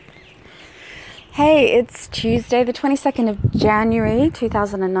Hey, it's Tuesday, the 22nd of January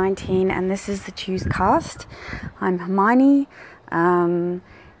 2019, and this is the Tuescast. I'm Hermione. I've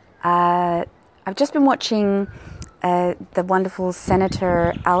just been watching the wonderful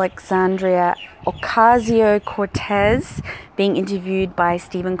Senator Alexandria Ocasio-Cortez being interviewed by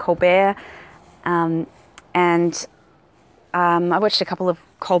Stephen Colbert, and I watched a couple of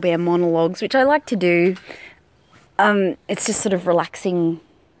Colbert monologues, which I like to do. It's just sort of relaxing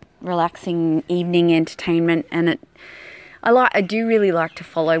evening entertainment, and I do really like to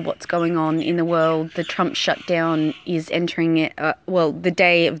follow what's going on in the world. The Trump shutdown is entering it. The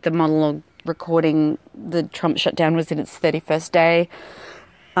day of the monologue recording, the Trump shutdown was in its 31st day.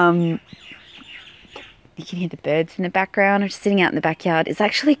 You can hear the birds in the background. I'm just sitting out in the backyard. It's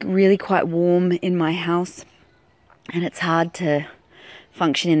actually really quite warm in my house, and it's hard to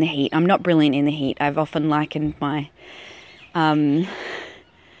function in the heat. I'm not brilliant in the heat. I've often likened my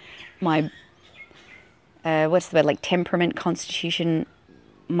temperament, constitution,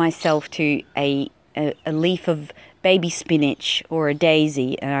 myself to a leaf of baby spinach or a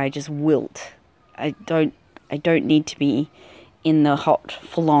daisy, and I just wilt. I don't need to be in the hot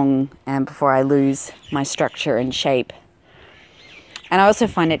for long before I lose my structure and shape. And I also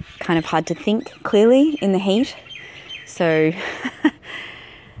find it kind of hard to think clearly in the heat, so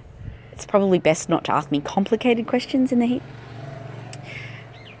it's probably best not to ask me complicated questions in the heat.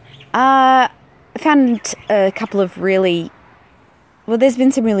 I found a couple of there's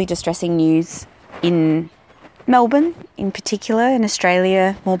been some really distressing news in Melbourne in particular, in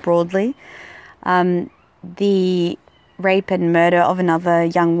Australia more broadly. The rape and murder of another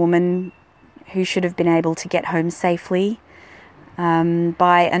young woman who should have been able to get home safely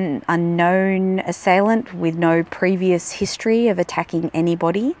by an unknown assailant with no previous history of attacking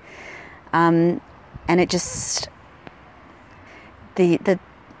anybody. And it just... The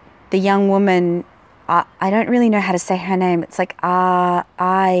young woman, I don't really know how to say her name. It's like Marsawa.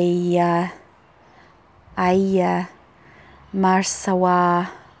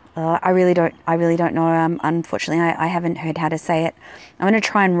 I really don't know. Unfortunately, I haven't heard how to say it. I'm going to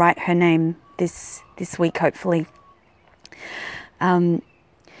try and write her name this week, hopefully.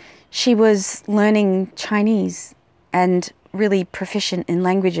 She was learning Chinese and really proficient in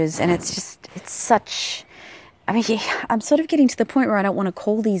languages, and it's such... I'm sort of getting to the point where I don't want to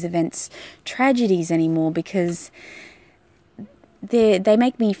call these events tragedies anymore, because they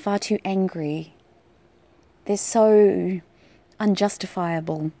make me far too angry. They're so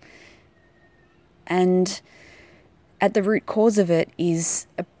unjustifiable. And at the root cause of it is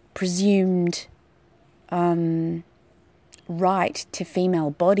a presumed right to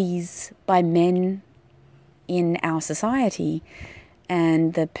female bodies by men in our society,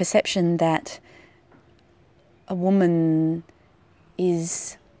 and the perception that a woman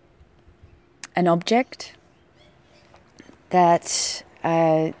is an object that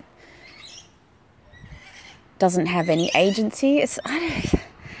doesn't have any agency.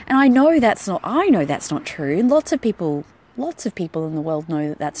 I know that's not true. Lots of people in the world know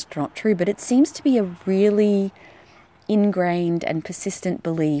that that's not true, but it seems to be a really ingrained and persistent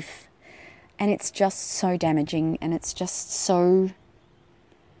belief, and it's just so damaging, and it's just so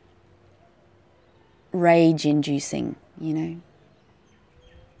rage-inducing,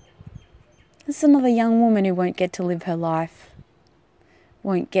 This is another young woman who won't get to live her life,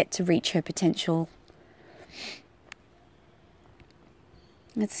 won't get to reach her potential.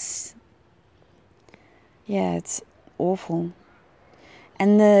 It's awful.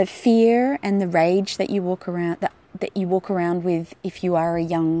 And the fear and the rage that you walk around with if you are a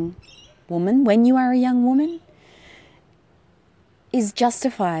young woman, when you are a young woman, is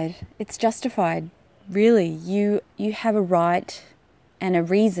justified. It's justified. Really, you have a right and a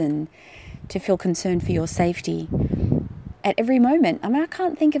reason to feel concerned for your safety at every moment. I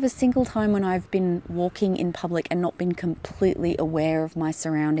can't think of a single time when I've been walking in public and not been completely aware of my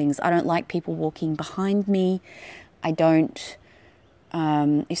surroundings. I don't like people walking behind me. I don't...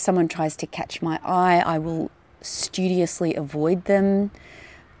 if someone tries to catch my eye, I will studiously avoid them.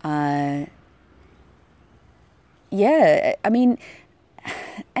 And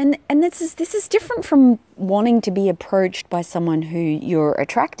this is different from wanting to be approached by someone who you're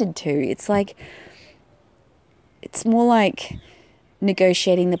attracted to. It's more like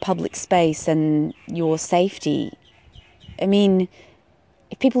negotiating the public space and your safety.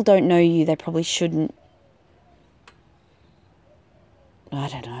 If people don't know you, they probably shouldn't. I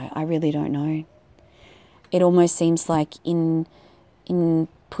don't know. I really don't know. It almost seems like in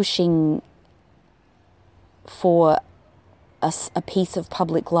pushing for a piece of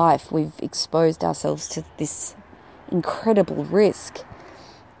public life, we've exposed ourselves to this incredible risk,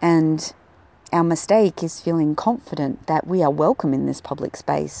 and our mistake is feeling confident that we are welcome in this public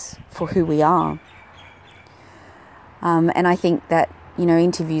space for who we are. And I think that,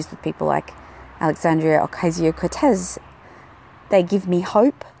 interviews with people like Alexandria Ocasio-Cortez, they give me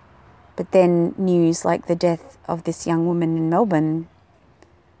hope. But then news like the death of this young woman in Melbourne,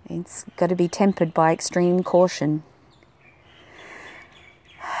 it's got to be tempered by extreme caution.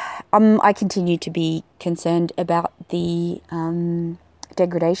 I continue to be concerned about the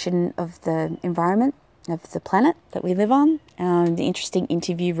degradation of the environment, of the planet that we live on. The interesting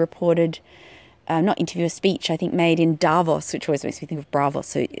interview reported, a speech, I think, made in Davos, which always makes me think of Bravos.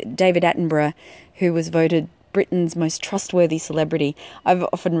 So David Attenborough, who was voted Britain's most trustworthy celebrity. I've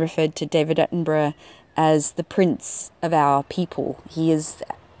often referred to David Attenborough as the prince of our people. He's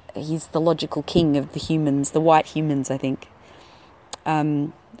the logical king of the humans, the white humans, I think.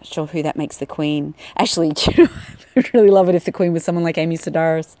 Not sure who that makes the Queen. Actually, I'd really love it if the Queen was someone like Amy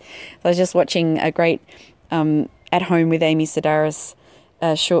Sedaris. I was just watching a great At Home with Amy Sedaris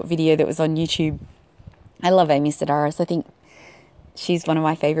short video that was on YouTube. I love Amy Sedaris. I think she's one of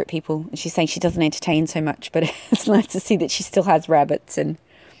my favourite people. She's saying she doesn't entertain so much, but it's nice to see that she still has rabbits, and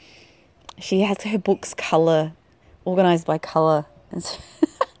she has her books organised by colour.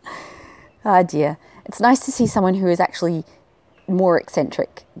 Oh dear. It's nice to see someone who is actually more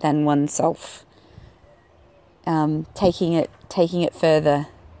eccentric than oneself. Taking it further.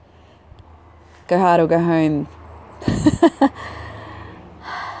 Go hard or go home.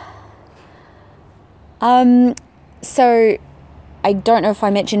 So I don't know if I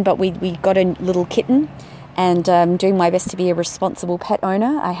mentioned, but we got a little kitten, and I'm doing my best to be a responsible pet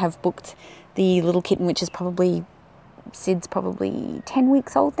owner. I have booked the little kitten, which is Sid's probably 10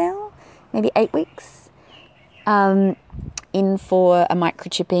 weeks old now, maybe 8 weeks, in for a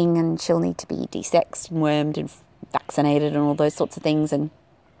microchipping, and she'll need to be desexed and wormed and vaccinated and all those sorts of things. And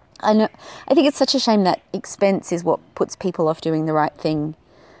I think it's such a shame that expense is what puts people off doing the right thing.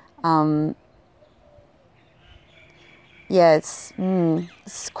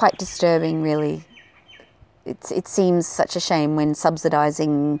 It's quite disturbing, really. It seems such a shame when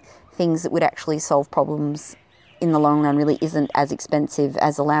subsidising things that would actually solve problems in the long run really isn't as expensive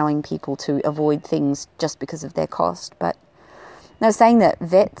as allowing people to avoid things just because of their cost. But I was saying that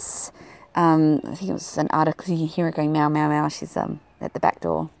vets, I think it was an article, you hear her going meow, meow, meow. She's at the back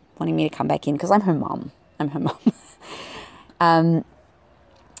door wanting me to come back in because I'm her mum.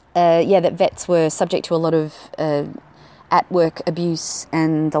 That vets were subject to a lot of at-work abuse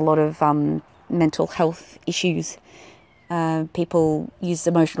and a lot of mental health issues. People use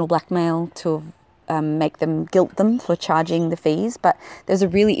emotional blackmail to guilt them for charging the fees. But there's a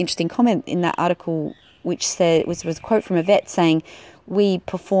really interesting comment in that article which said, was a quote from a vet saying, "We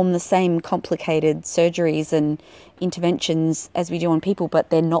perform the same complicated surgeries and interventions as we do on people, but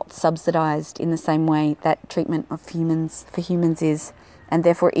they're not subsidised in the same way that treatment for humans is. And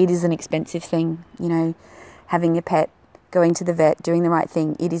therefore it is an expensive thing. Having a pet, going to the vet, doing the right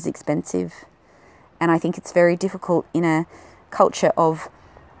thing, it is expensive. And I think it's very difficult in a culture of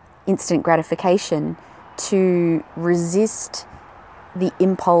instant gratification to resist the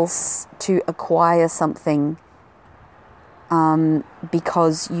impulse to acquire something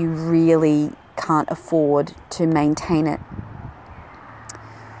because you really can't afford to maintain it.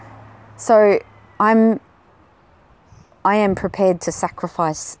 So I am prepared to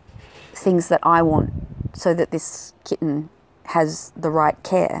sacrifice things that I want so that this kitten has the right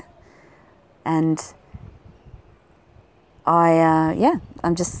care. And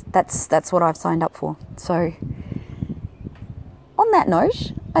that's what I've signed up for. So on that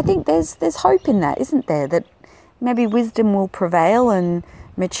note, I think there's hope in that, isn't there? That maybe wisdom will prevail and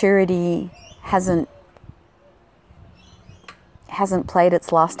maturity hasn't played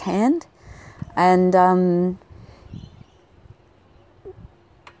its last hand. And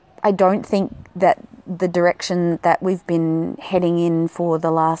I don't think that the direction that we've been heading in for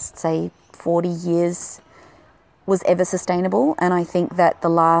the last, say, 40 years was ever sustainable. And I think that the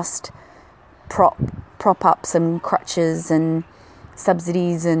last prop-ups and crutches and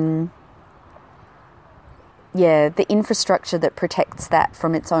subsidies and, the infrastructure that protects that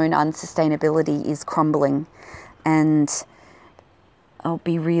from its own unsustainability is crumbling. And I'll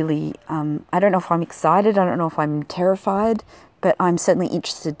be really, I don't know if I'm excited, I don't know if I'm terrified, but I'm certainly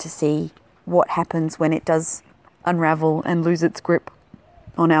interested to see what happens when it does unravel and lose its grip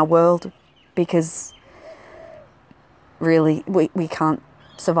on our world, because really we can't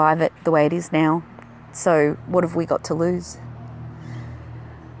survive it the way it is now. So what have we got to lose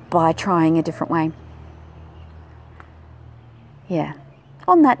by trying a different way?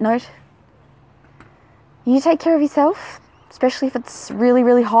 On that note, you take care of yourself. especially if it's really,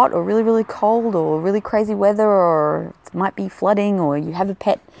 really hot or really, really cold or really crazy weather, or it might be flooding, or you have a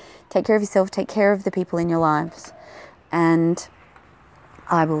pet. Take care of yourself, take care of the people in your lives, and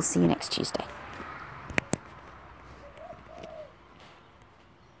I will see you next Tuesday.